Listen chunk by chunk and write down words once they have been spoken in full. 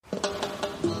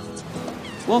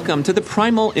Welcome to the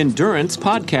Primal Endurance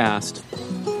Podcast.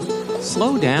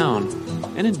 Slow down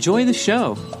and enjoy the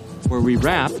show, where we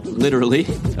rap, literally,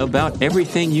 about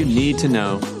everything you need to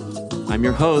know. I'm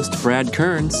your host, Brad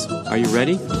Kearns. Are you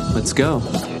ready? Let's go.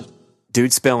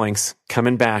 Dude Spellings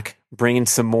coming back, bringing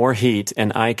some more heat,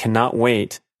 and I cannot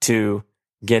wait to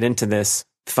get into this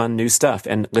fun new stuff.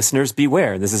 And listeners,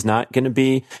 beware. This is not going to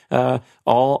be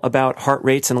all about heart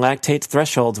rates and lactate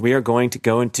thresholds. We are going to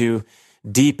go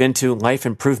deep into life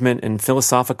improvement and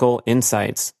philosophical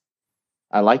insights.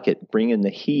 I like it, bringing the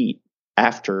heat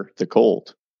after the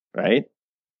cold, right?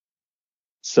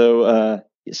 So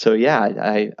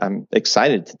yeah, I'm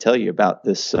excited to tell you about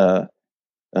this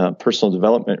personal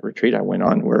development retreat I went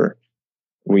on, where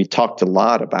we talked a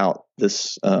lot about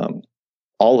this,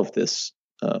 all of this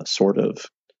sort of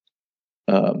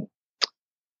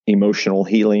emotional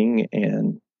healing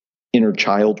and inner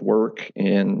child work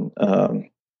and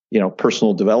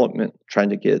personal development, trying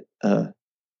to get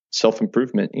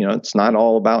self-improvement. It's not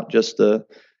all about just the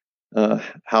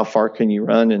how far can you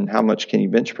run and how much can you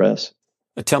bench press.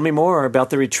 Tell me more about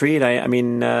the retreat. I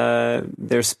mean,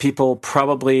 there's people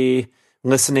probably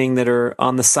listening that are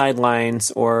on the sidelines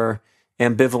or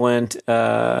ambivalent,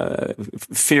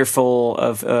 fearful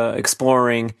of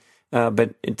exploring.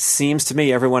 But it seems to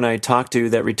me everyone I talk to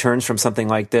that returns from something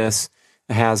like this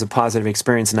has a positive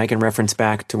experience. And I can reference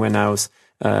back to when I was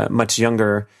much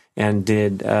younger and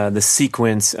did the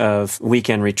sequence of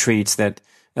weekend retreats that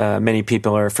many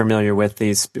people are familiar with.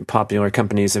 These popular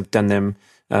companies have done them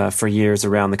for years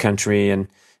around the country. And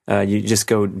you just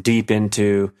go deep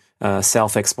into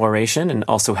self-exploration and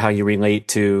also how you relate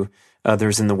to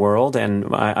others in the world.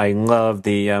 And I love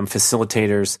the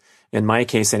facilitators. In my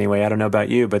case, anyway, I don't know about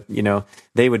you, but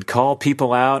they would call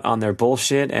people out on their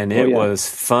bullshit, and it was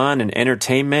fun and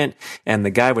entertainment. And the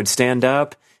guy would stand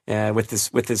up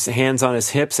with his hands on his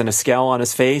hips and a scowl on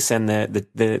his face, and the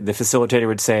facilitator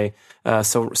would say,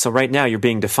 "So right now you're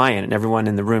being defiant," and everyone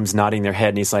in the room's nodding their head,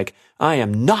 and he's like, "I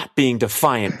am not being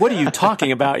defiant. What are you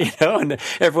talking about?" And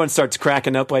everyone starts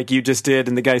cracking up like you just did,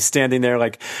 and the guy's standing there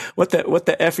like, "What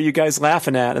the f are you guys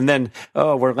laughing at?" And then,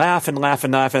 we're laughing,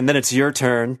 and then it's your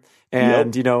turn.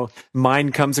 And,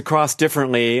 mine comes across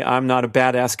differently. I'm not a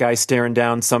badass guy staring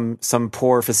down some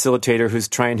poor facilitator who's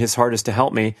trying his hardest to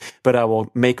help me, but I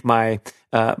will make my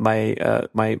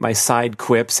side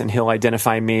quips, and he'll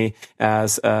identify me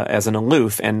as an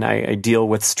aloof. And I deal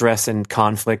with stress and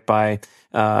conflict by,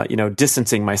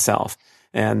 distancing myself.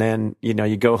 And then,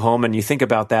 you go home and you think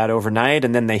about that overnight,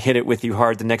 and then they hit it with you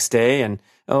hard the next day. And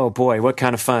oh boy, what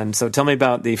kind of fun. So tell me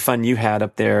about the fun you had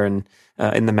up there in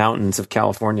the mountains of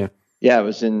California. Yeah, I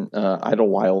was in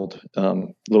Idlewild, a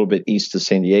little bit east of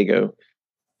San Diego.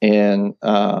 And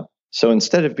so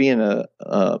instead of being a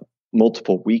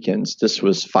multiple weekends, this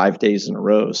was 5 days in a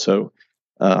row. So,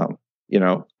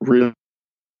 really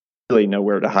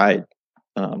nowhere to hide.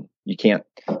 You can't,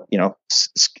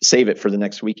 save it for the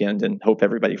next weekend and hope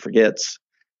everybody forgets.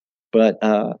 But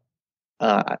the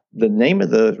name of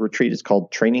the retreat is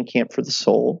called Training Camp for the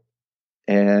Soul.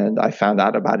 And I found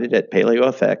out about it at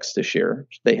PaleoFX this year.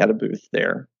 They had a booth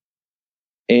there.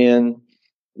 And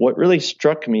what really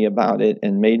struck me about it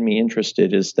and made me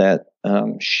interested is that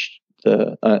Anat,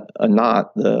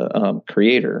 the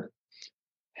creator,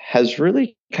 has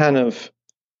really kind of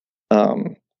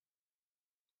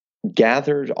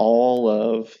gathered all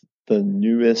of the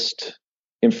newest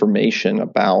information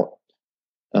about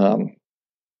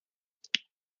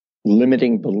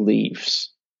limiting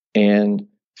beliefs and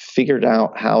figured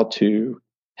out how to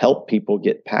help people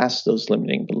get past those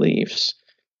limiting beliefs.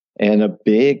 And a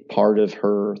big part of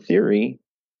her theory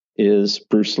is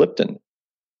Bruce Lipton.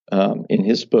 In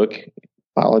his book,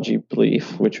 Biology of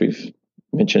Belief, which we've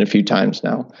mentioned a few times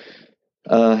now,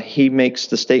 he makes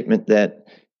the statement that,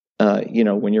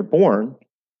 when you're born,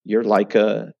 you're like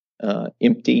a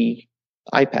empty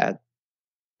iPad.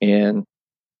 And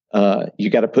you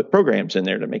got to put programs in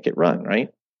there to make it run, right?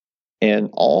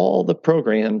 And all the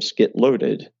programs get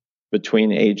loaded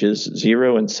between ages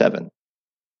 0 and 7.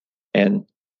 And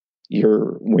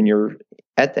when you're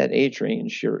at that age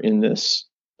range, you're in this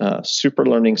super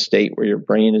learning state where your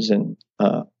brain is in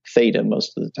theta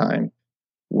most of the time,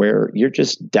 where you're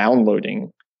just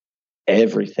downloading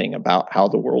everything about how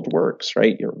the world works,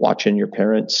 right? You're watching your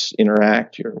parents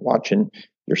interact, you're watching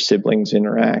your siblings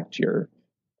interact, you're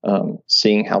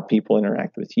seeing how people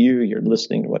interact with you, you're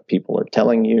listening to what people are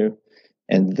telling you.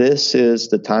 And this is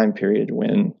the time period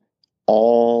when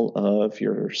all of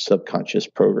your subconscious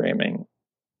programming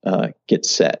gets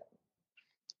set.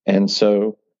 And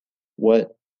so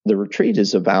what the retreat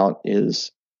is about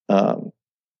is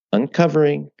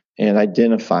uncovering and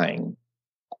identifying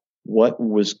what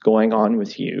was going on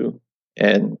with you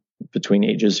and between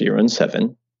ages 0 and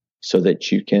 7, so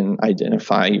that you can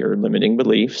identify your limiting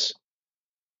beliefs.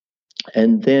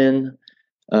 And then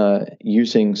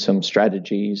using some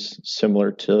strategies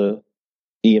similar to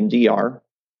EMDR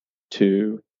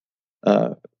to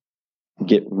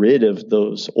get rid of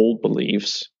those old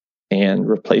beliefs and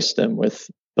replace them with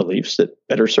beliefs that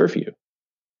better serve you.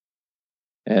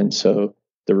 And so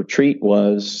the retreat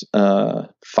was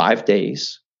 5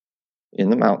 days in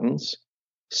the mountains,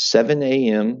 7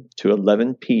 a.m. to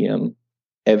 11 p.m.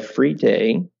 every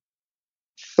day,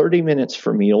 30 minutes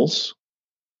for meals,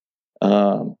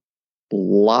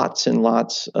 lots and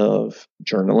lots of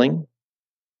journaling,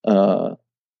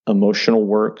 emotional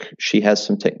work. She has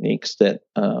some techniques that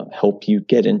help you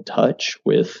get in touch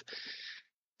with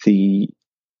the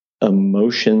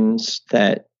emotions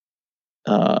that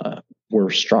were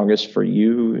strongest for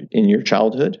you in your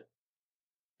childhood.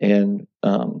 And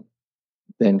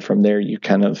then from there, you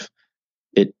kind of,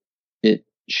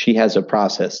 she has a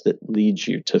process that leads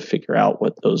you to figure out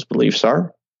what those beliefs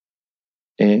are.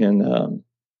 And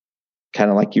kind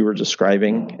of like you were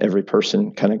describing, every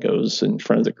person kind of goes in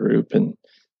front of the group and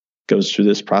goes through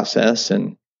this process.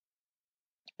 And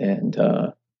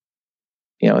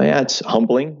it's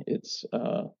humbling. It's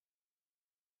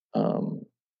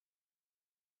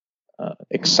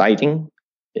exciting.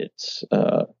 It's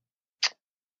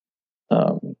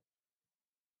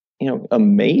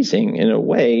amazing in a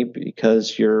way,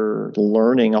 because you're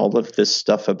learning all of this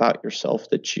stuff about yourself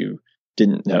that you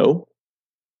didn't know.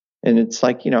 And it's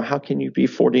like, how can you be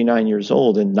 49 years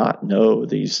old and not know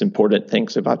these important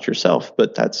things about yourself?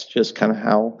 But that's just kind of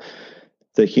how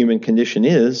the human condition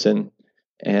is. And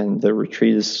the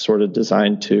retreat is sort of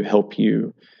designed to help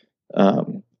you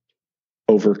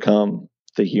overcome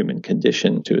the human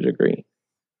condition to a degree.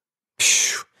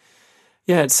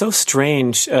 Yeah, it's so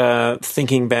strange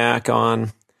thinking back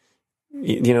on,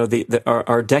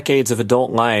 our decades of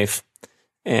adult life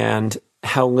and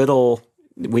how little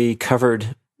we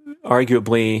covered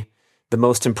arguably the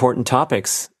most important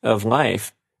topics of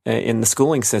life in the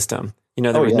schooling system.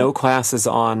 There were no classes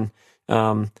on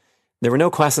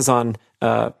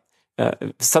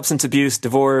substance abuse,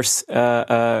 divorce,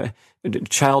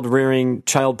 child rearing,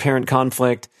 child parent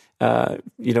conflict,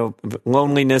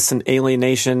 loneliness and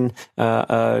alienation,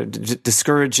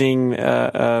 discouraging,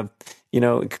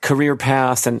 career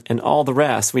paths and all the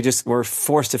rest. We just were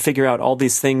forced to figure out all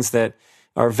these things that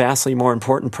are vastly more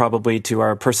important probably to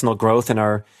our personal growth and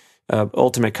our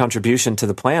ultimate contribution to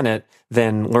the planet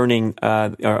than learning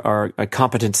our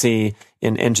competency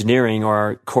in engineering or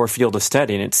our core field of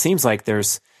study. And it seems like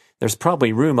there's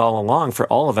probably room all along for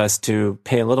all of us to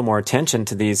pay a little more attention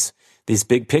to these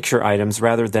big picture items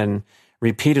rather than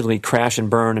repeatedly crash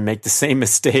and burn and make the same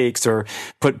mistakes or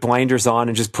put blinders on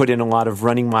and just put in a lot of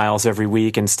running miles every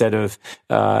week instead of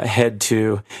head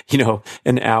to,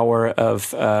 an hour of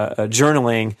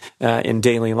journaling in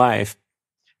daily life.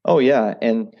 Oh, yeah.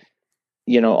 And,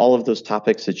 all of those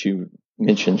topics that you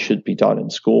mentioned should be taught in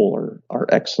school are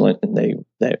excellent. And they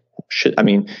should,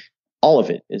 all of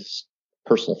it is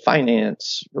personal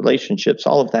finance, relationships,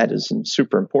 all of that is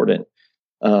super important.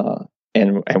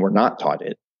 And we're not taught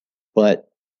it. But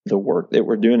the work that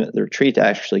we're doing at the retreat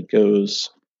actually goes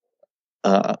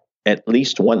at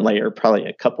least one layer, probably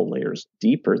a couple layers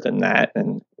deeper than that.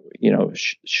 And,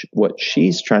 what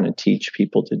she's trying to teach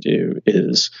people to do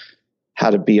is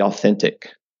how to be authentic,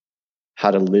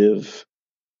 how to live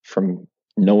from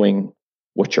knowing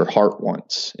what your heart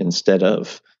wants instead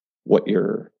of what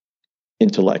your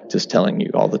intellect is telling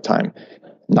you all the time,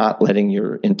 not letting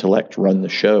your intellect run the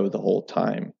show the whole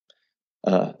time.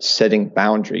 Setting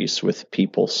boundaries with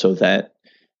people so that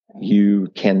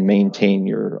you can maintain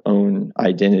your own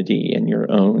identity and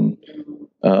your own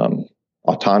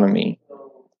autonomy.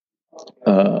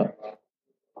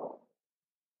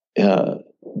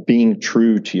 Being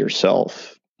true to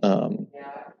yourself,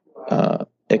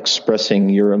 expressing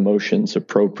your emotions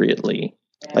appropriately,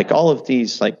 like all of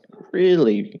these, like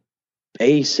really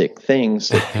basic things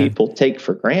that people take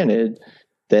for granted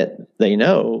that they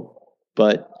know,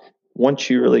 but once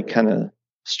you really kind of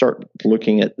start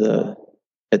looking at the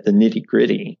nitty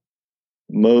gritty,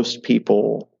 most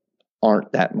people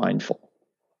aren't that mindful.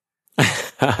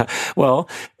 Well,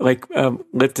 like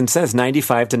Lipton says,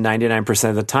 95 to 99%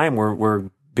 of the time we're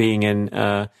being in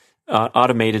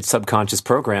automated subconscious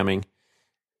programming.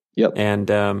 Yep. And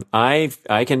I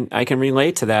can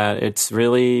relate to that. It's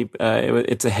really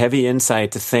it's a heavy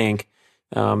insight to think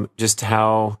just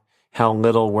how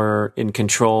little we're in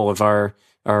control of our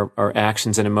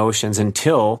actions and emotions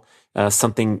until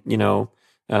something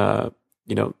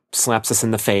slaps us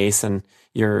in the face, and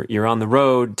you're on the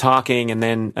road talking, and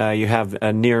then you have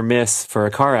a near miss for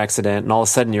a car accident, and all of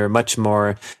a sudden you're a much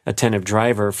more attentive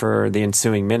driver for the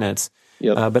ensuing minutes.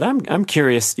 Yep. But I'm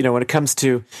curious, when it comes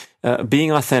to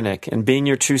being authentic and being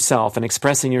your true self and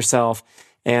expressing yourself,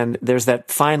 and there's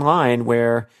that fine line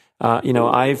where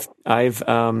I've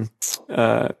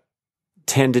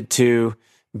tended to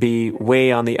be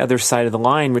way on the other side of the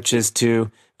line, which is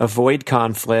to avoid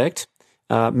conflict,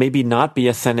 maybe not be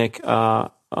authentic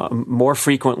more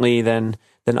frequently than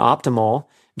optimal,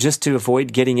 just to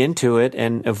avoid getting into it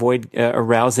and avoid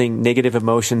arousing negative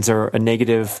emotions or a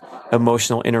negative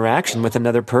emotional interaction with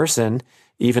another person,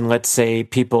 even, let's say,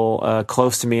 people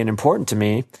close to me and important to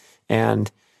me. And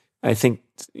I think,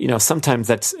 sometimes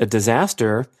that's a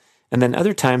disaster. And then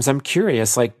other times I'm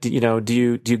curious, like, do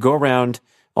you go around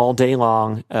all day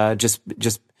long, just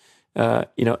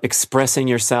expressing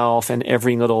yourself and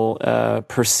every little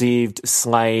perceived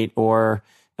slight or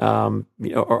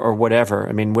whatever?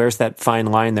 I mean, where's that fine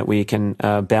line that we can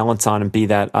balance on and be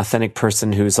that authentic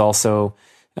person who's also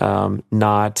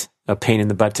not a pain in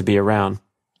the butt to be around?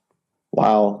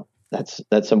 Wow, that's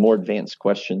a more advanced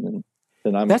question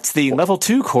than I'm. That's the level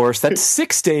 2 course. That's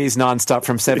 6 days nonstop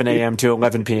from 7 a.m. to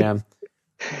 11 p.m.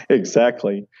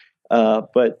 Exactly.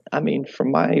 But I mean, from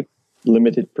my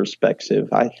limited perspective,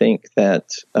 I think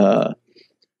that, the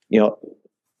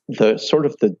sort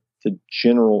of the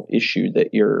general issue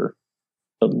that you're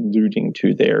alluding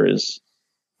to there is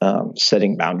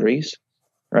setting boundaries,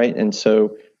 right? And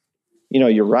so,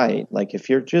 you're right. Like if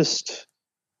you're just,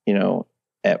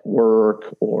 at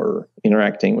work or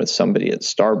interacting with somebody at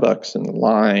Starbucks in the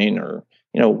line or,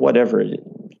 whatever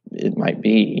it might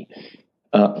be,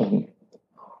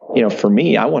 for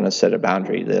me, I want to set a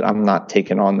boundary that I'm not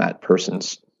taking on that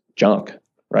person's junk,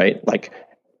 right? Like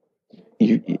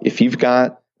if you've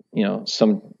got,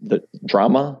 the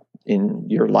drama in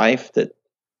your life that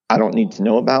I don't need to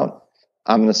know about,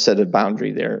 I'm going to set a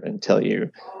boundary there and tell you,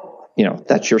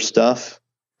 that's your stuff.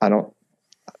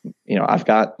 I've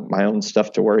got my own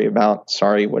stuff to worry about.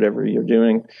 Sorry, whatever you're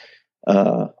doing.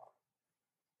 And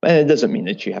it doesn't mean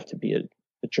that you have to be a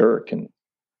jerk and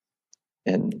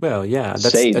well, yeah,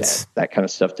 say that kind of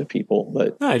stuff to people.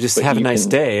 But no, just have a nice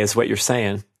day is what you're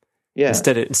saying. Yeah.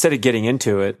 Instead of getting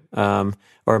into it,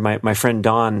 or my friend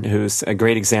Don, who's a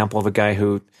great example of a guy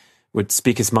who would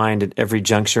speak his mind at every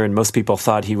juncture, and most people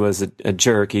thought he was a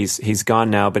jerk. He's gone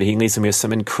now, but he leaves me with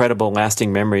some incredible,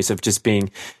 lasting memories of just being,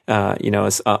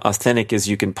 as authentic as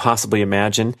you can possibly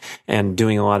imagine, and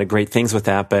doing a lot of great things with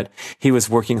that. But he was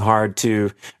working hard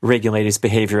to regulate his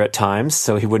behavior at times,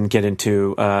 so he wouldn't get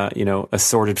into,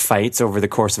 assorted fights over the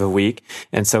course of a week.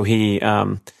 And so he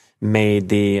made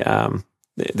the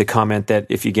comment that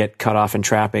if you get cut off in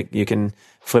traffic, you can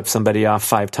flip somebody off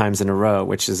 5 times in a row,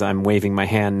 which is I'm waving my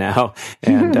hand now.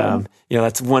 And,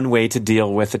 that's one way to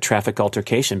deal with a traffic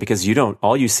altercation, because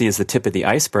all you see is the tip of the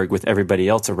iceberg with everybody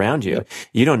else around you. Yep.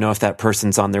 You don't know if that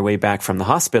person's on their way back from the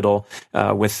hospital,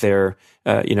 with their,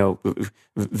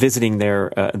 visiting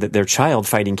their child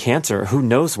fighting cancer, who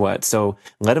knows what. So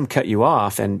let them cut you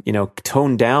off and,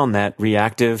 tone down that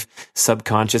reactive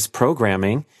subconscious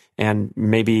programming, and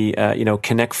maybe,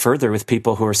 connect further with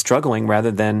people who are struggling rather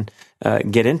than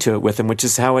get into it with them, which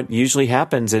is how it usually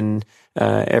happens in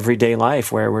everyday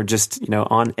life, where we're just,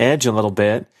 on edge a little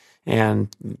bit, and,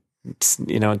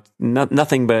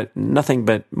 nothing but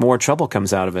more trouble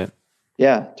comes out of it.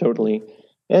 Yeah, totally.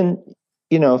 And,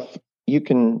 if you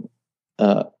can,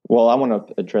 I want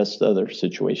to address the other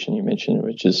situation you mentioned,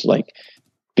 which is like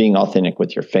being authentic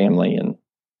with your family and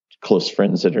close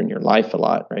friends that are in your life a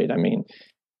lot, right? I mean,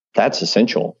 that's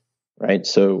essential, right?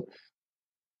 So,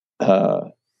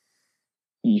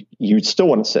 you still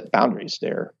want to set boundaries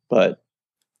there, but,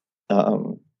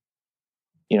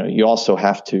 you also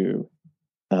have to,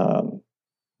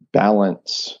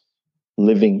 balance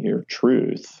living your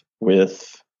truth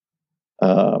with,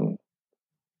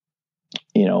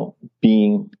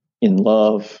 being in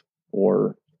love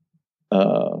or,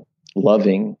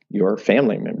 loving your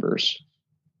family members.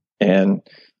 And,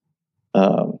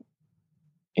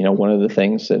 one of the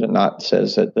things that Anat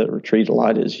says at the retreat a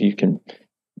lot is you can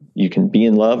be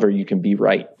in love or you can be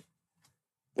right.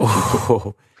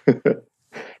 Oh.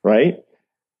 Right?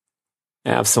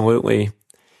 Absolutely.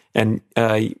 And,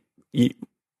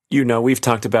 we've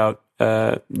talked about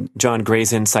John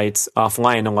Gray's insights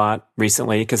offline a lot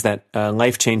recently, because that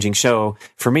life-changing show,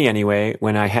 for me anyway,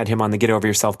 when I had him on the Get Over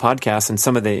Yourself podcast, and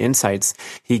some of the insights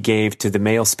he gave to the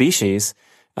male species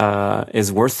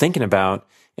is worth thinking about.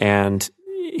 And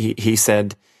he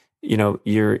said,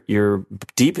 your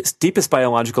deepest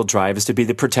biological drive is to be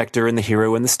the protector and the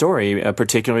hero in the story,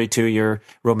 particularly to your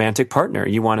romantic partner.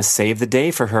 You want to save the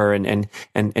day for her and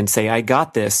say, I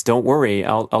got this. Don't worry.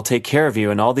 I'll take care of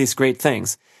you and all these great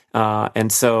things.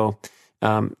 And so,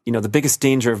 the biggest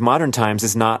danger of modern times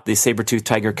is not the saber-toothed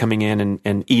tiger coming in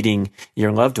and eating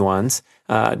your loved ones.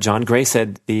 John Gray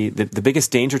said the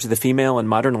biggest danger to the female in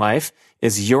modern life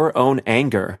is your own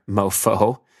anger,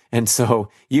 mofo. And so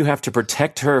you have to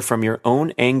protect her from your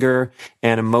own anger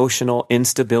and emotional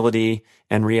instability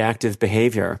and reactive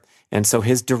behavior. And so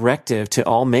his directive to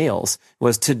all males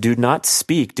was to do not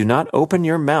speak, do not open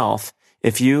your mouth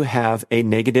if you have a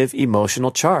negative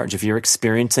emotional charge, if you're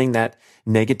experiencing that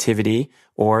negativity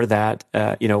or that,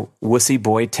 wussy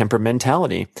boy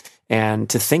temperamentality. And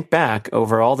to think back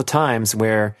over all the times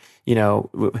where,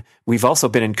 we've also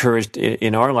been encouraged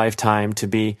in our lifetime to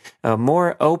be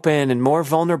more open and more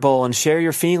vulnerable and share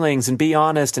your feelings and be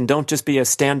honest and don't just be a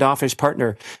standoffish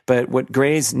partner. But what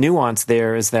Gray's nuance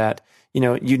there is that,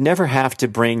 you never have to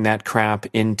bring that crap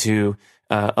into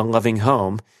a loving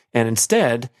home. And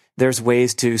instead, there's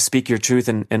ways to speak your truth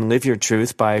and live your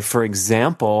truth by, for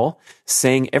example,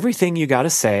 saying everything you got to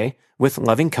say with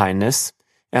loving kindness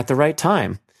at the right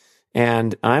time.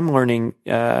 And I'm learning,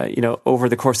 over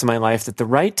the course of my life that the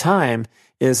right time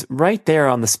is right there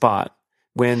on the spot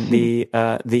when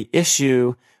the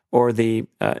issue or the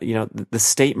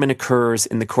statement occurs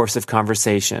in the course of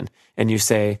conversation, and you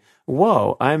say,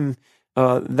 "Whoa,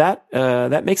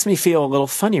 that makes me feel a little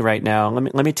funny right now.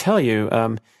 Let me tell you,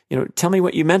 tell me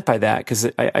what you meant by that, because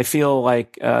I feel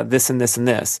like this and this and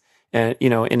this." And,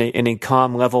 in a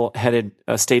calm, level-headed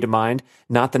state of mind,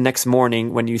 not the next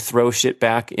morning when you throw shit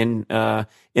back in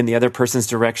the other person's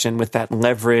direction with that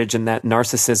leverage and that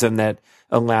narcissism that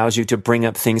allows you to bring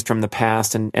up things from the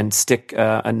past and stick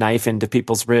a knife into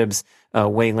people's ribs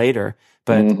way later.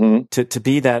 But to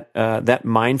be that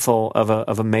mindful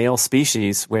of a male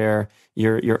species where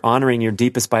you're honoring your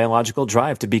deepest biological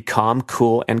drive to be calm,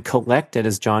 cool, and collected,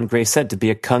 as John Gray said, to be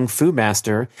a kung fu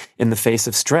master in the face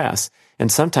of stress.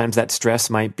 And sometimes that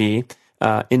stress might be,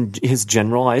 in his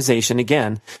generalization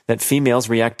again, that females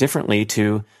react differently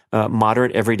to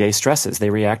moderate everyday stresses. They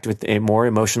react with a more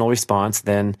emotional response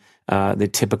than the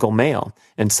typical male.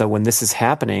 And so when this is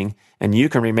happening and you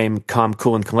can remain calm,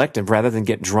 cool, and collective rather than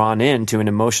get drawn into an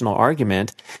emotional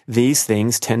argument, these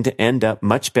things tend to end up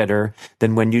much better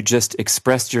than when you just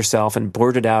expressed yourself and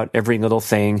blurted out every little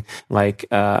thing like,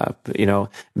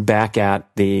 back at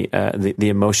the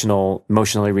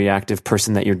emotionally reactive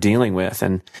person that you're dealing with.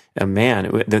 And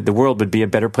man, the world would be a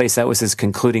better place. That was his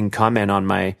concluding comment on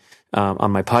my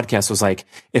podcast, was like,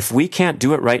 if we can't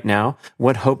do it right now,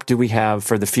 what hope do we have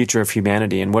for the future of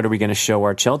humanity? And what are we going to show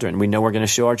our children? We know we're going to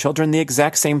show our children the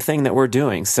exact same thing that we're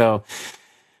doing. So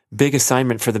big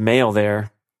assignment for the male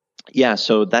there. Yeah.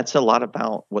 So that's a lot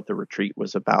about what the retreat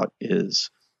was about,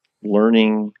 is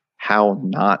learning how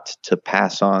not to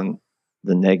pass on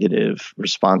the negative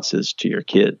responses to your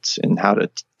kids and how to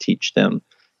teach them,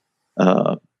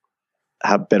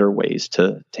 have better ways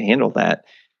to handle that.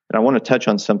 And I want to touch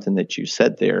on something that you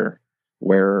said there,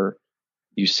 where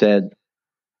you said,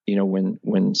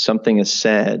 when something is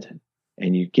said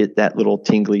and you get that little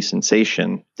tingly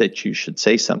sensation that you should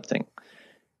say something.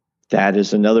 That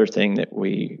is another thing that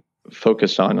we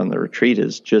focus on the retreat,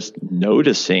 is just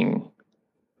noticing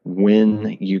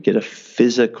when you get a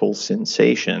physical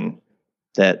sensation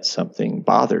that something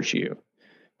bothers you.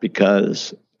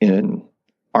 Because in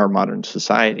our modern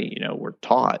society, we're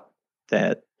taught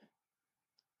that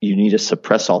you need to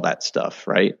suppress all that stuff,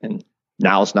 right? And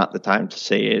now's not the time to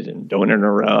say it, and don't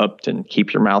interrupt, and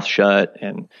keep your mouth shut,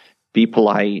 and be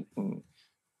polite. And,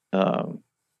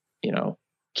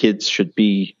 kids should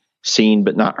be seen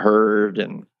but not heard,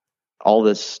 and all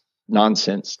this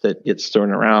nonsense that gets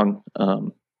thrown around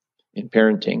in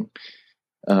parenting.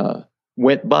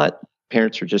 But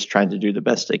parents are just trying to do the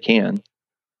best they can.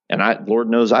 And Lord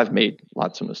knows I've made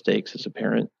lots of mistakes as a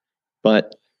parent,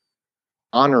 but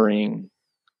honoring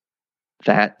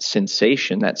that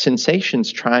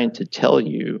sensation's trying to tell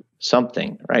you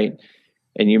something, right?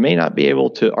 And you may not be able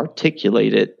to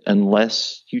articulate it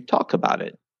unless you talk about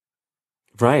it.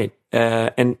 Right.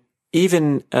 And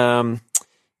even,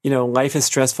 life is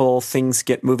stressful. Things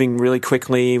get moving really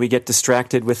quickly. We get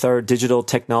distracted with our digital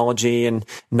technology and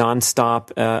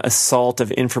nonstop assault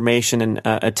of information and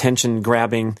attention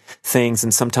grabbing things.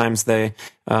 And sometimes the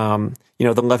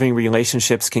loving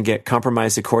relationships can get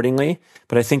compromised accordingly.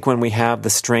 But I think when we have the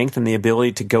strength and the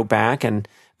ability to go back and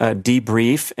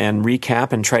debrief and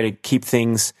recap and try to keep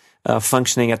things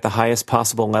functioning at the highest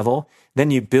possible level,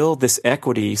 then you build this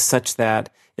equity such that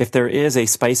if there is a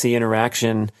spicy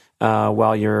interaction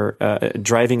while you're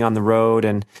driving on the road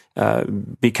and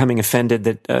becoming offended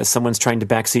that someone's trying to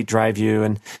backseat drive you,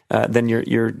 and then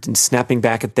you're snapping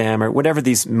back at them, or whatever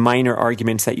these minor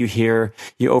arguments that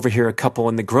you overhear a couple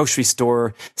in the grocery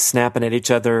store snapping at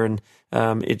each other, and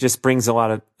it just brings a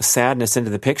lot of sadness into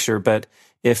the picture. But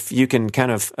if you can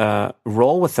kind of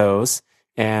roll with those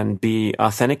and be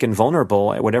authentic and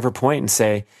vulnerable at whatever point and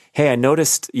say, hey, I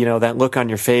noticed, that look on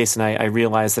your face, and I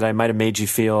realized that I might have made you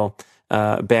feel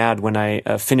bad when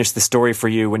I finished the story for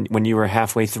you when you were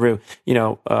halfway through.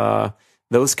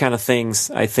 Those kind of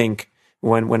things, I think,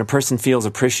 when a person feels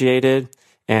appreciated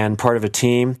and part of a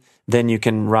team, then you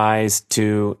can rise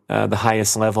to the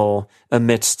highest level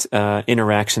amidst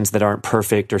interactions that aren't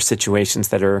perfect or situations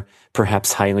that are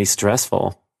perhaps highly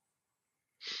stressful.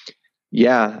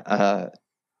 Yeah.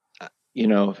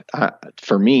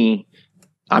 For me,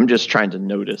 I'm just trying to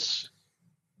notice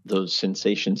those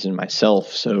sensations in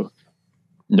myself. So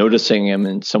noticing them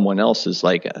in someone else is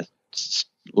like a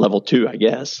level 2, I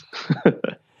guess.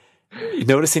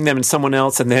 Noticing them in someone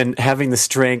else, and then having the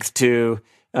strength to,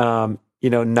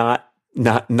 not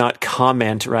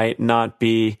comment, right? Not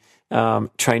be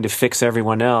trying to fix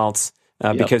everyone else.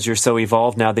 Because you're so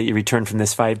evolved now that you return from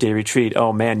this 5-day retreat.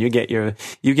 Oh man, you get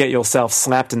yourself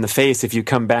slapped in the face if you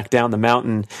come back down the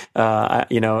mountain,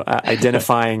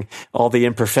 identifying all the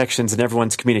imperfections in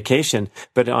everyone's communication.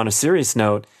 But on a serious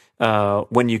note,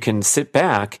 when you can sit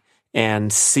back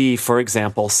and see, for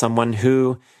example, someone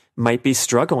who might be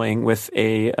struggling with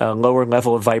a lower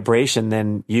level of vibration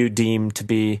than you deem to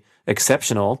be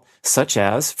exceptional, such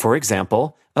as, for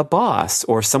example, a boss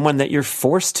or someone that you're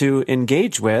forced to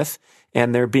engage with,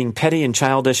 and they're being petty and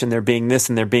childish, and they're being this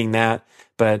and they're being that.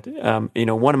 But,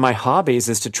 one of my hobbies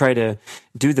is to try to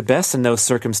do the best in those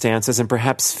circumstances and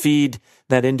perhaps feed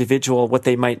that individual what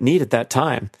they might need at that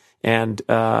time. And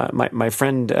my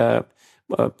friend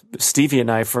Stevie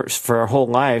and I, for our whole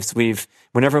lives,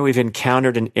 whenever we've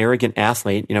encountered an arrogant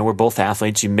athlete, we're both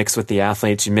athletes. You mix with the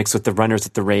athletes, you mix with the runners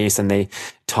at the race, and they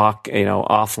talk,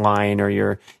 offline, or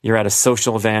you're at a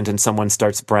social event and someone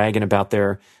starts bragging about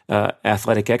their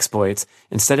athletic exploits.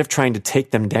 Instead of trying to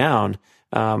take them down,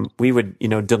 we would,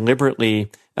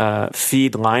 deliberately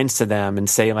feed lines to them and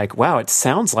say, like, wow, it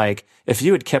sounds like if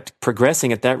you had kept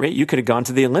progressing at that rate, you could have gone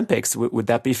to the Olympics. Would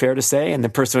that be fair to say? And the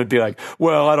person would be like,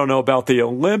 well, I don't know about the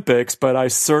Olympics, but I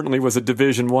certainly was a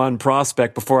Division I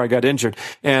prospect before I got injured.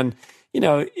 And,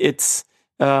 it's,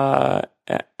 I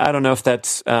don't know if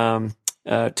that's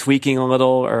tweaking a little,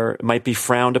 or it might be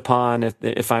frowned upon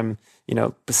if I'm,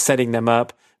 setting them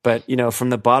up. But, from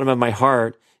the bottom of my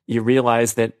heart, you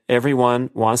realize that everyone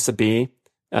wants to be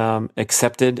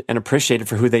accepted and appreciated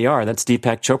for who they are. That's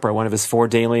Deepak Chopra, one of his 4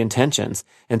 daily intentions.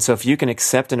 And so if you can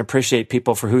accept and appreciate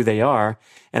people for who they are,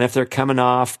 and if they're coming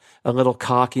off a little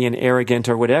cocky and arrogant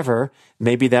or whatever,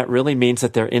 maybe that really means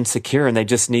that they're insecure and they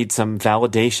just need some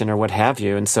validation or what have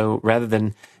you. And so rather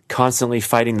than constantly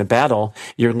fighting the battle,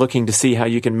 you're looking to see how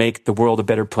you can make the world a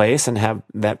better place and have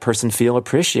that person feel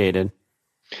appreciated.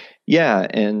 Yeah.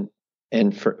 And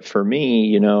for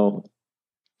me,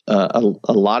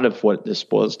 a lot of what this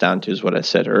boils down to is what I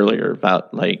said earlier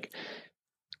about like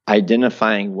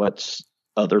identifying what's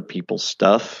other people's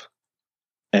stuff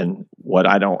and what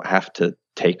I don't have to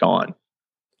take on,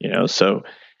 So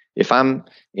if I'm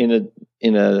in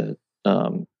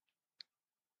a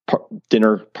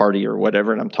dinner party or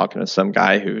whatever, and I'm talking to some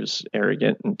guy who's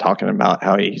arrogant and talking about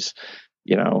how he's,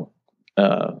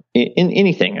 in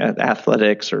anything,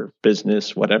 athletics or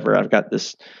business, whatever, I've got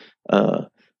this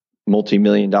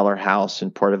multi-million-dollar house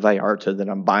in Puerto Vallarta that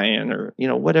I'm buying, or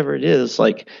whatever it is.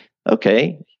 Like,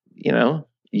 okay,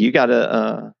 you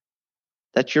gotta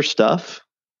that's your stuff,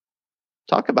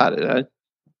 talk about it.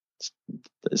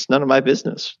 It's none of my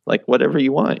business. Like, whatever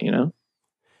you want.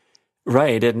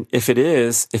 Right. And if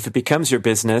it becomes your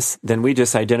business, then we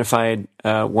just identified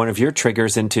one of your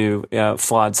triggers into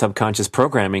flawed subconscious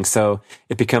programming. So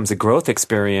it becomes a growth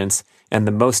experience. And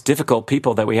the most difficult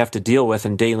people that we have to deal with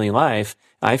in daily life,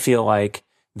 I feel like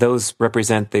those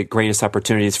represent the greatest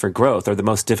opportunities for growth, or the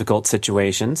most difficult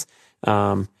situations.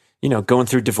 Going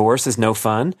through divorce is no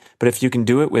fun, but if you can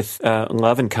do it with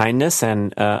love and kindness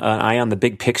and an eye on the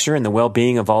big picture and the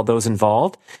well-being of all those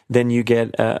involved, then you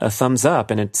get a thumbs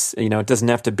up. And it's, it doesn't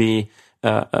have to be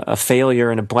a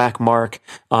failure and a black mark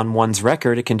on one's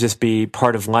record. It can just be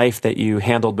part of life that you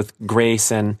handled with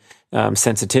grace and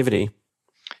sensitivity.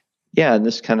 Yeah, and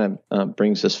this kind of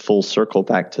brings us full circle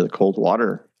back to the cold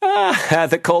water.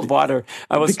 The cold water.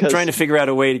 I was trying to figure out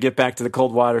a way to get back to the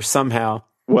cold water somehow.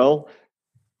 Well,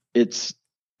 it's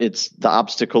the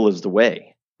obstacle is the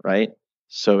way, right?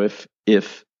 So if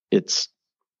it's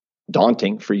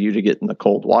daunting for you to get in the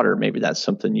cold water, maybe that's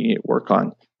something you need to work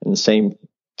on. In the same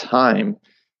time,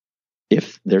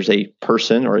 if there's a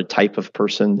person or a type of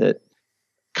person that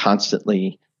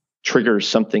constantly triggers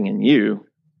something in you,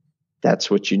 that's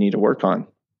what you need to work on.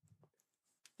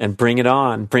 And bring it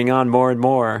on. Bring on more and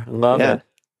more. Love it.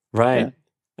 Right.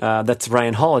 Yeah. That's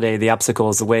Ryan Holiday, The Obstacle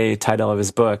is the Way, title of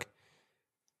his book.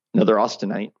 Another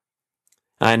Austinite.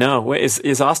 I know.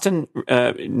 Is Austin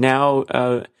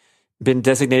now been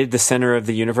designated the center of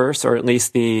the universe, or at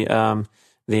least the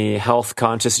health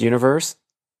conscious universe?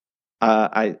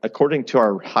 According to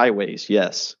our highways,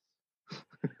 yes.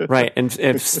 Right, and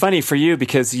it's funny for you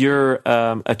because you're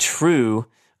a true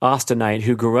Austinite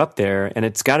who grew up there, and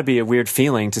it's got to be a weird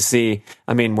feeling to see.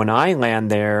 I mean, when I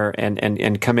land there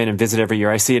and come in and visit every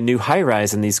year, I see a new high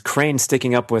rise and these cranes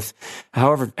sticking up with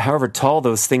however tall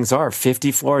those things are,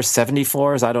 50 floors, 70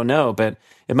 floors, I don't know, but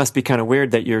it must be kind of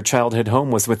weird that your childhood home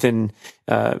was within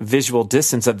visual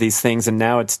distance of these things, and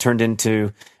now it's turned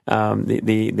into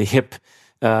the hip,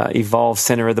 evolved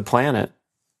center of the planet.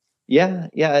 Yeah.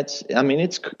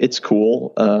 It's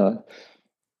cool.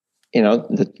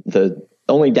 The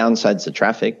only downside's the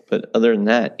traffic, but other than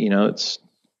that, it's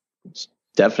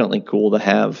definitely cool to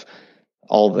have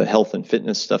all the health and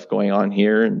fitness stuff going on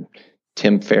here, and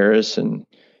Tim Ferriss and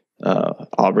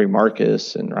Aubrey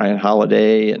Marcus and Ryan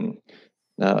Holiday and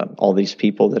all these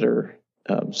people that are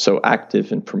so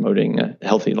active in promoting a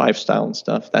healthy lifestyle and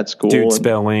stuff. That's cool. Dude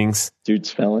Spellings.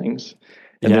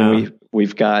 And then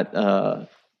we've got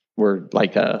we're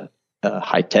like a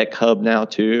high tech hub now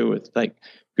too, with like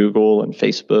Google and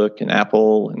Facebook and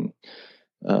Apple and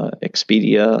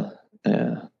Expedia,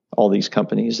 all these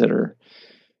companies that are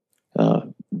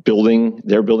building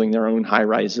their own high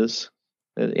rises.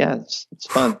 It's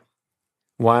fun.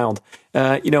 Wild.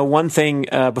 One thing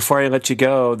before I let you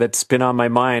go that's been on my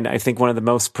mind, I think one of the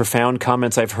most profound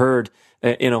comments I've heard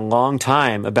in a long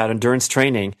time about endurance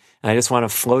training. And I just want to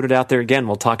float it out there again.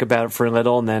 We'll talk about it for a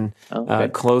little and then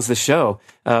close the show.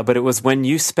 But it was when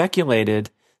you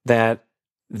speculated that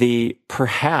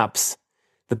perhaps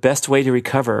the best way to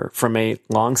recover from a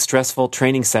long, stressful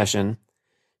training session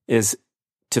is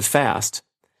to fast,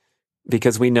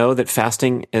 because we know that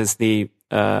fasting is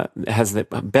has the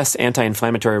best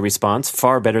anti-inflammatory response,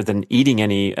 far better than eating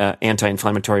any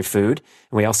anti-inflammatory food.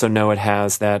 And we also know it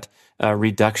has that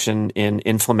reduction in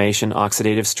inflammation,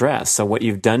 oxidative stress. So what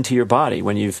you've done to your body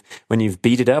when you've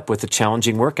beat it up with a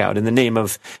challenging workout in the name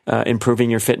of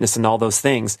improving your fitness and all those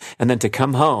things, and then to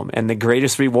come home and the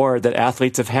greatest reward that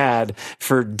athletes have had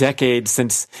for decades,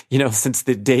 since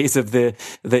the days of the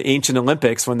ancient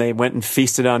Olympics, when they went and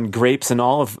feasted on grapes and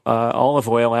olive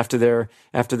oil after their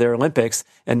Olympics.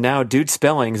 And now Dude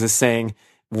Spellings is saying,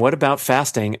 what about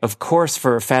fasting? Of course,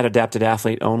 for a fat adapted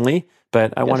athlete only.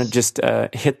 But I want to just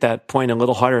hit that point a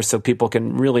little harder so people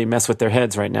can really mess with their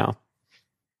heads right now.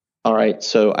 All right.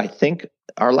 So I think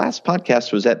our last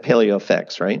podcast was at Paleo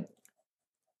Effects, right?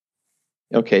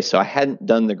 Okay. So I hadn't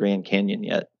done the Grand Canyon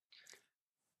yet.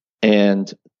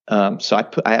 And so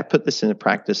I put this into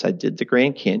practice. I did the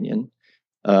Grand Canyon,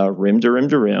 rim to rim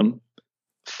to rim,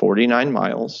 49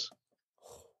 miles.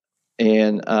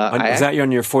 And was that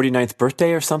on your 49th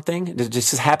birthday or something? Did it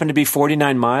just happen to be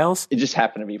 49 miles? It just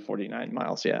happened to be 49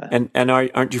 miles, yeah. And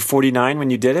aren't you 49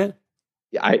 when you did it?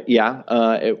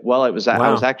 It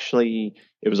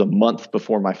was a month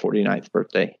before my 49th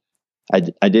birthday. I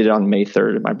did it on May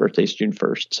 3rd, and my birthday's June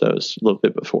 1st, so it's a little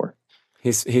bit before.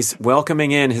 He's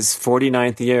welcoming in his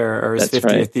 49th year, or his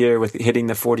 50th year, with hitting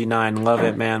the 49. Love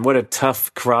it, man. What a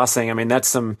tough crossing. I mean,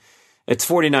 it's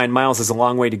 49 miles is a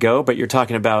long way to go, but you're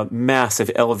talking about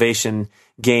massive elevation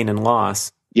gain and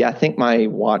loss. Yeah, I think my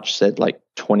watch said like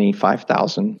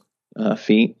 25,000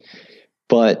 feet.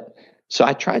 But so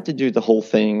I tried to do the whole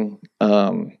thing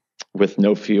with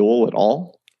no fuel at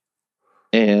all.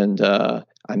 And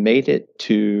I made it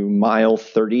to mile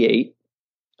 38.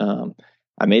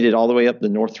 I made it all the way up the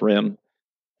North Rim.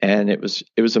 And it was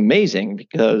amazing,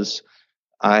 because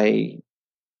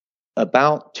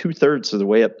about 2/3 of the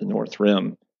way up the North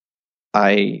Rim,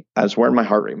 I was wearing my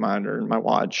heart rate monitor and my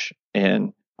watch,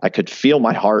 and I could feel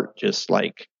my heart just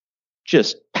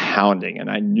pounding,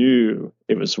 and I knew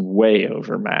it was way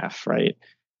over MAF, right?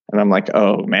 And I'm like,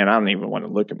 oh man, I don't even want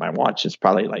to look at my watch. It's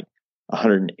probably like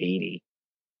 180.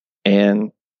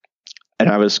 And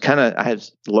I had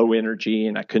low energy,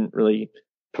 and I couldn't really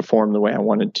perform the way I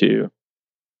wanted to.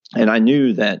 And I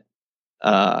knew that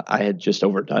I had just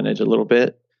overdone it a little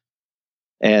bit.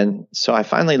 And so I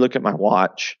finally look at my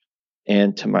watch,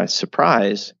 and to my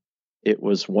surprise, it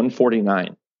was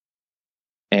 1:49.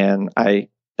 And I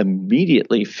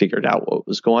immediately figured out what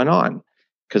was going on,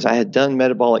 because I had done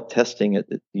metabolic testing at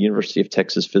the University of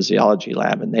Texas Physiology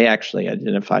Lab, and they actually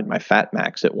identified my fat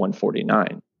max at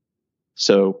 149.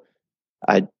 So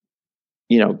I'd,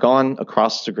 gone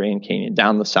across the Grand Canyon,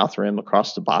 down the South Rim,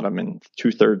 across the bottom, and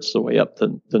 2/3 the way up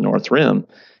the North Rim,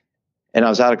 and I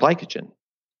was out of glycogen.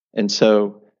 And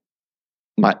so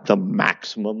the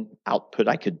maximum output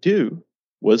I could do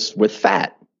was with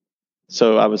fat.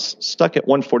 So I was stuck at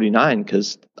 149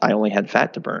 because I only had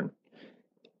fat to burn.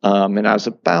 And I was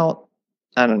about,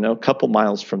 a couple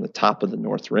miles from the top of the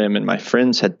North Rim, and my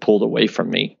friends had pulled away from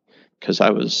me because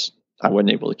I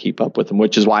wasn't able to keep up with them,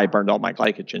 which is why I burned all my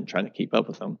glycogen trying to keep up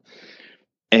with them.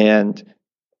 And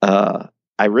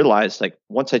I realized, like,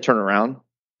 once I turn around,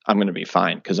 I'm going to be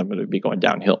fine because I'm going to be going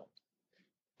downhill.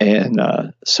 And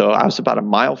so I was about a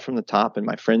mile from the top, and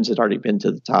my friends had already been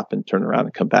to the top and turned around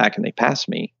and come back, and they passed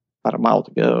me about a mile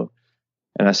to go.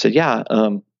 And I said, yeah,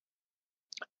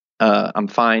 I'm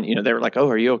fine. They were like, oh,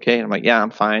 are you okay? And I'm like, yeah, I'm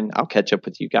fine. I'll catch up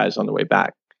with you guys on the way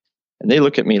back. And they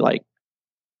look at me like,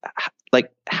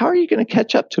 how are you going to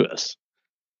catch up to us?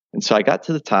 And so I got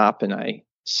to the top, and I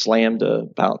slammed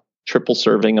about triple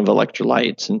serving of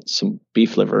electrolytes and some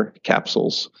beef liver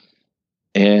capsules,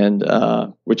 and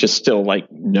which is still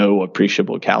like no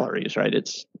appreciable calories, right?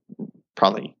 It's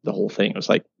probably the whole thing was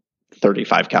like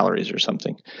 35 calories or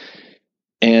something.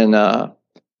 And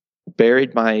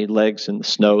buried my legs in the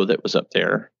snow that was up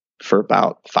there for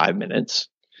about 5 minutes,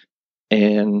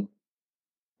 and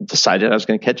decided I was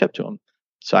going to catch up to them.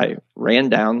 So I ran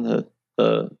down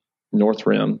the North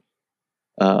Rim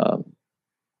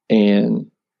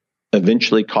and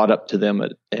eventually caught up to them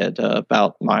at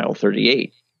about mile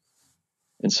 38.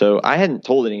 And so I hadn't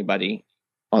told anybody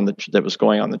that was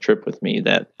going on the trip with me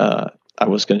that I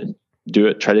was going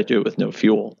to try to do it with no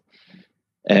fuel.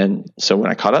 And so when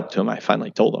I caught up to them, I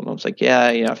finally told them. I was like, yeah,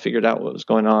 I figured out what was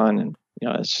going on. And,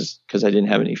 it's just because I didn't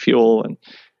have any fuel. And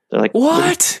they're like,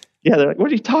 what? They're like, what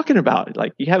are you talking about?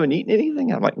 Like, you haven't eaten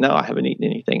anything? I'm like, no, I haven't eaten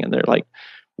anything. And they're like,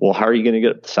 well, how are you going to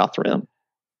get up the South Rim?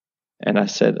 And I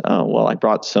said, oh, well, I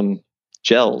brought some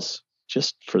gels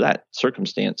just for that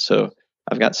circumstance. So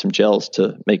I've got some gels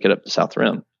to make it up the South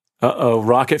Rim. Uh-oh,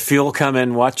 rocket fuel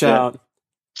coming. Watch out.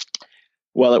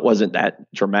 Well, it wasn't that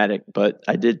dramatic, but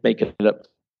I did make it up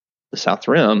the South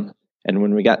Rim. And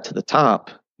when we got to the top,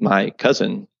 my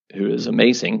cousin, who is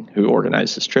amazing, who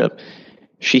organized this trip,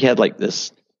 she had like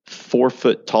this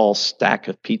 4-foot tall stack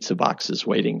of pizza boxes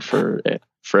waiting for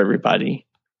everybody.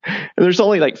 And there's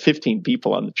only like 15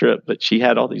 people on the trip, but she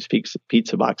had all these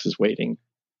pizza boxes waiting.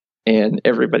 And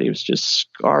everybody was just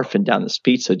scarfing down this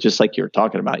pizza, just like you were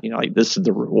talking about, like this is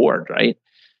the reward, right?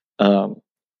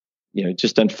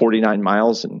 Just done 49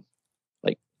 miles and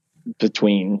like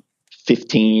between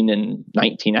 15 and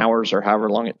 19 hours or however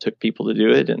long it took people to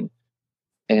do it. And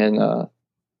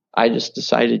I just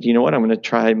decided, you know what, I'm going to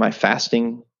try my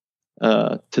fasting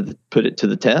put it to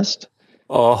the test.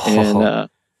 Oh.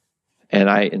 And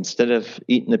I, instead of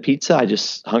eating the pizza, I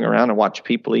just hung around and watched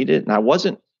people eat it. And I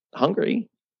wasn't hungry.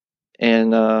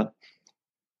 And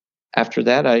after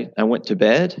that, I went to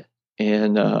bed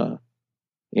and,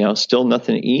 still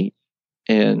nothing to eat,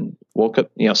 and woke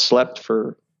up, slept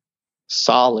for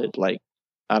solid, like,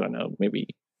 I don't know, maybe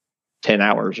 10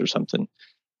 hours or something.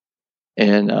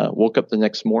 And woke up the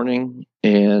next morning,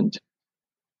 and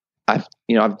I've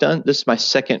done, this is my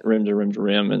second rim to rim to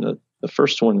rim. And the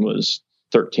first one was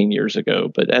 13 years ago.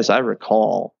 But as I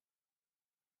recall,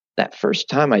 that first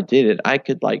time I did it, I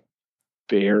could like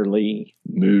barely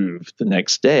move the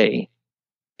next day.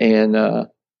 And I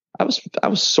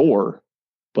was sore,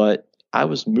 but I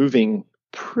was moving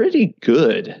pretty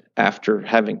good after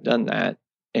having done that.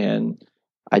 And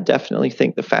I definitely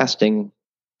think the fasting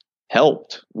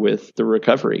helped with the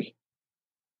recovery.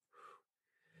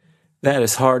 That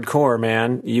is hardcore,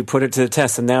 man. You put it to the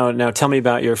test. And now tell me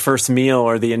about your first meal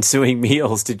or the ensuing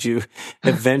meals. Did you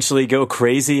eventually go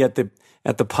crazy at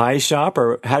the pie shop,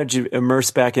 or how did you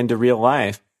immerse back into real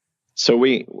life? So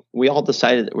we all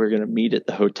decided that we were going to meet at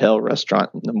the hotel restaurant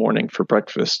in the morning for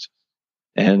breakfast.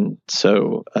 And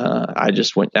so I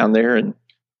just went down there and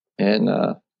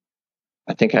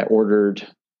I think I ordered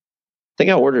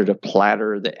a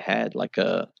platter that had like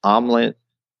a omelet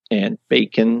and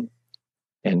bacon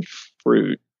and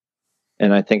fruit.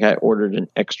 And I think I ordered an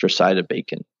extra side of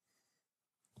bacon.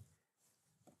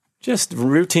 Just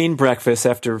routine breakfast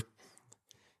after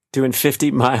doing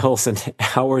 50 miles and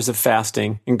hours of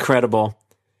fasting. Incredible.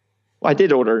 Well, I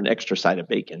did order an extra side of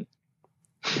bacon.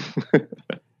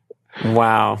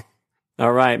 Wow.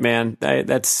 All right, man.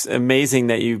 That's amazing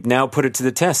that you now put it to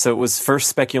the test. So it was first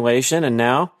speculation, and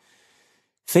now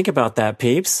think about that,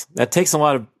 peeps. That takes a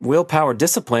lot of willpower,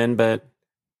 discipline, but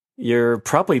you're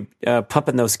probably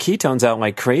pumping those ketones out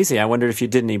like crazy. I wondered if you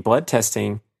did any blood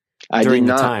testing during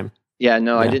the time. Yeah,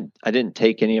 no, yeah. I didn't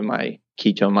take any of my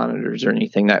ketone monitors or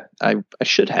anything. That I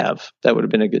should have. That would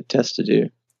have been a good test to do.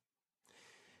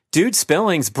 Dude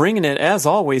Spillings, bringing it as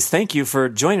always. Thank you for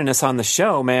joining us on the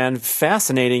show, man.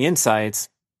 Fascinating insights.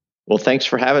 Well, thanks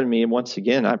for having me once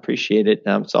again. I appreciate it.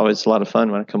 It's always a lot of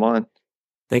fun when I come on.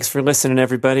 Thanks for listening,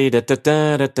 everybody. Da, da,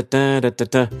 da, da, da, da, da,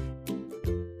 da.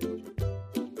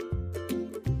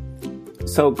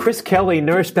 So, Chris Kelly,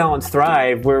 Nourish, Balance,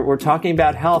 Thrive. We're talking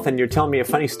about health, and you're telling me a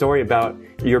funny story about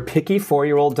your picky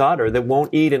 4-year-old daughter that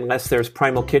won't eat unless there's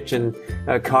Primal Kitchen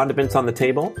condiments on the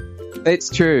table. It's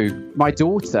true. My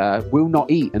daughter will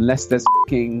not eat unless there's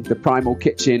the Primal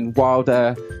Kitchen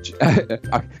Wilder.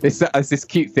 It's this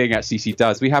cute thing actually she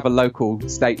does. We have a local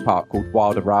state park called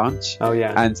Wilder Ranch. Oh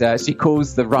yeah. And she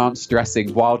calls the ranch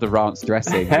dressing Wilder Ranch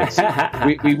dressing. Which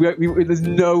there's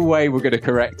no way we're going to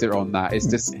correct her on that. It's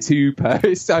just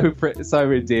it's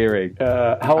so endearing.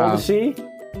 How old is she?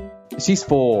 She's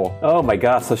 4. Oh my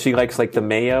gosh! So she likes like the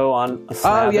mayo on.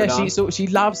 Oh yeah, she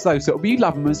loves those. So we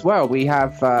love them as well. We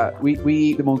have we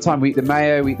eat them all the time. We eat the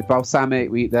mayo, we eat the balsamic,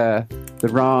 we eat the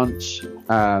ranch,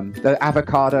 the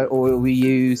avocado oil we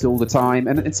use all the time,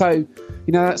 and so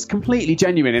that's completely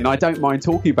genuine. And I don't mind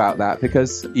talking about that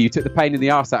because you took the pain in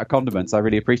the arse out of condiments. I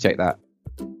really appreciate that.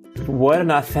 What an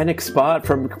authentic spot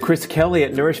from Chris Kelly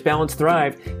at Nourish, Balance,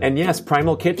 Thrive. And yes,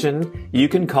 Primal Kitchen, you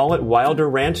can call it Wilder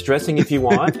Ranch dressing if you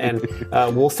want. And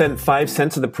we'll send 5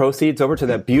 cents of the proceeds over to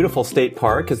that beautiful state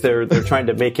park because they're trying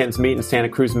to make ends meet in Santa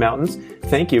Cruz Mountains.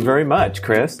 Thank you very much,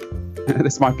 Chris.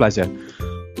 It's my pleasure.